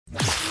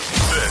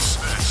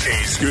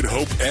Good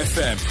Hope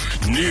FM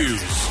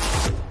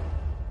News.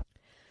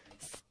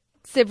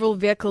 Several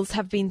vehicles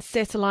have been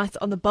set alight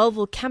on the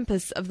Bellville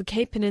campus of the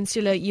Cape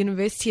Peninsula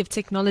University of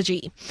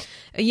Technology.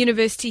 A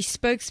university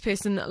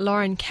spokesperson,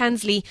 Lauren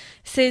Kansley,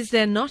 says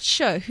they're not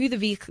sure who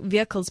the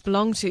vehicles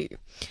belong to.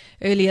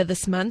 Earlier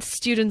this month,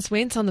 students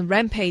went on the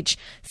rampage,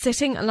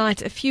 setting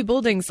alight a few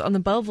buildings on the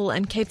Bellville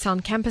and Cape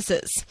Town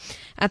campuses.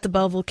 At the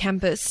Bellville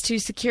campus, 2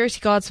 security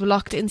guards were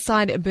locked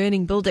inside a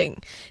burning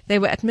building. They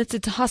were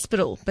admitted to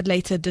hospital but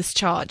later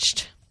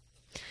discharged.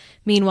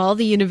 Meanwhile,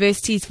 the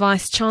university's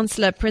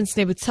Vice-Chancellor, Prince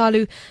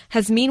Nebutsalu,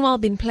 has meanwhile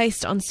been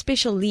placed on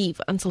special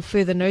leave until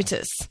further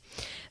notice.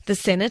 The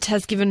Senate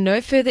has given no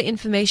further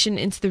information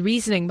into the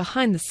reasoning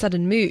behind the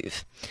sudden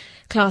move.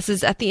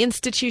 Classes at the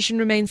institution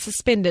remain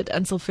suspended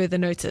until further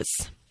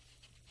notice.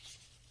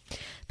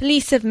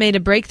 Police have made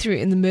a breakthrough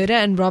in the murder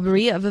and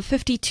robbery of a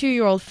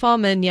 52-year-old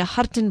farmer near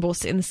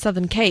Hartenbos in the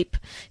Southern Cape,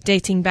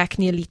 dating back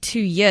nearly 2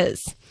 years.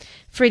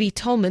 Freddie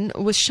Tolman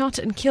was shot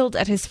and killed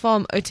at his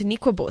farm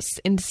Outeniquabos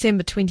in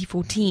December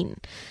 2014.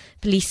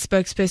 Police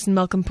spokesperson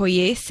Malcolm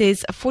Poye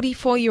says a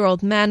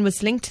 44-year-old man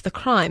was linked to the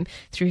crime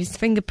through his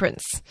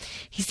fingerprints.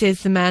 He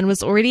says the man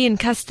was already in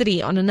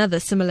custody on another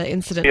similar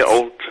incident. He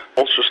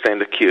also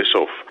stand accused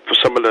of a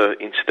similar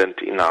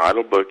incident in the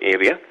Heidelberg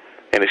area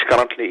and is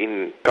currently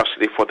in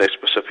custody for that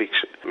specific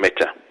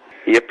matter.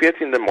 He appeared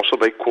in the Mossel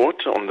Bay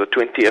court on the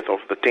 20th of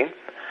the 10th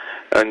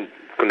in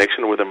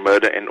connection with the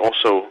murder and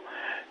also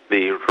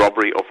the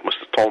robbery of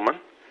Mr. Tolman.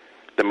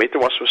 The matter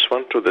was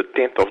postponed to the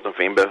 10th of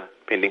November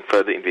pending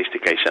further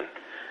investigation.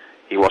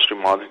 He was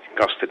remanded in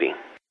custody.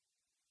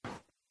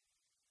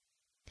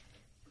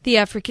 The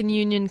African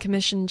Union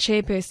Commission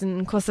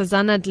chairperson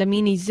Nkosazana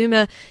Dlamini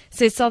Zuma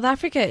says South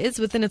Africa is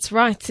within its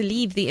right to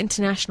leave the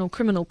International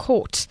Criminal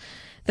Court.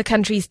 The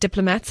country's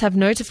diplomats have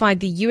notified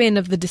the UN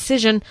of the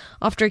decision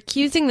after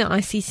accusing the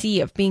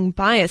ICC of being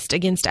biased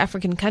against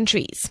African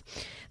countries.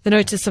 The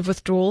notice of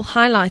withdrawal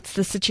highlights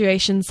the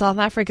situation South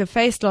Africa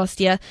faced last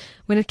year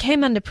when it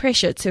came under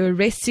pressure to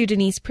arrest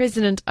Sudanese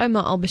President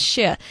Omar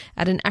al-Bashir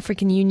at an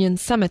African Union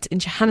summit in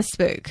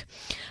Johannesburg.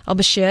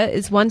 Al-Bashir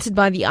is wanted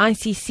by the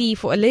ICC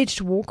for alleged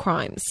war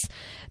crimes.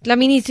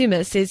 Dlamini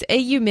Zuma says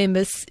AU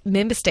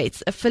member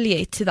states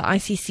affiliate to the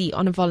ICC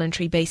on a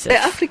voluntary basis. The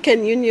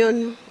African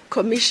Union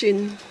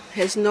Commission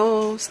has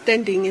no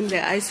standing in the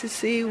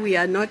ICC. We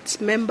are not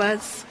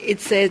members.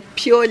 It's a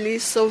purely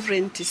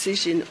sovereign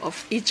decision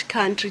of each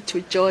country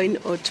to join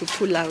or to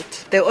pull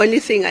out. The only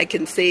thing I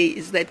can say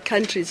is that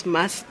countries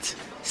must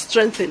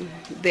strengthen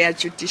their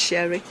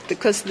judiciary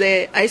because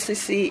the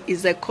ICC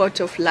is a court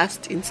of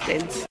last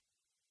instance.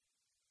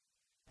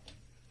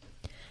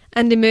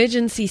 And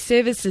emergency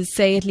services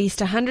say at least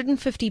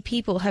 150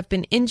 people have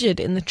been injured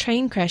in the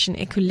train crash in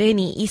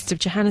Ekurhuleni, east of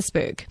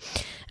Johannesburg.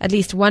 At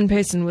least 1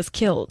 person was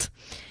killed.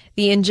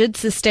 The injured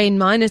sustained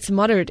minor to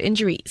moderate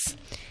injuries.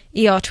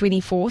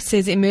 ER24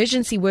 says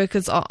emergency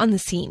workers are on the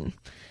scene.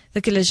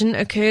 The collision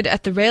occurred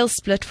at the rail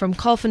split from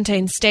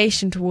Kolfontein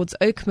station towards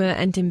Oakmer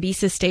and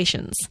Tembisa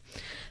stations.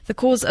 The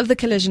cause of the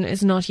collision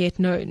is not yet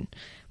known.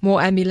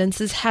 More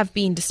ambulances have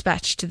been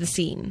dispatched to the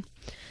scene.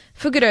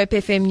 For Good Hope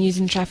FM News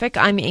and Traffic,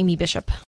 I'm Amy Bishop.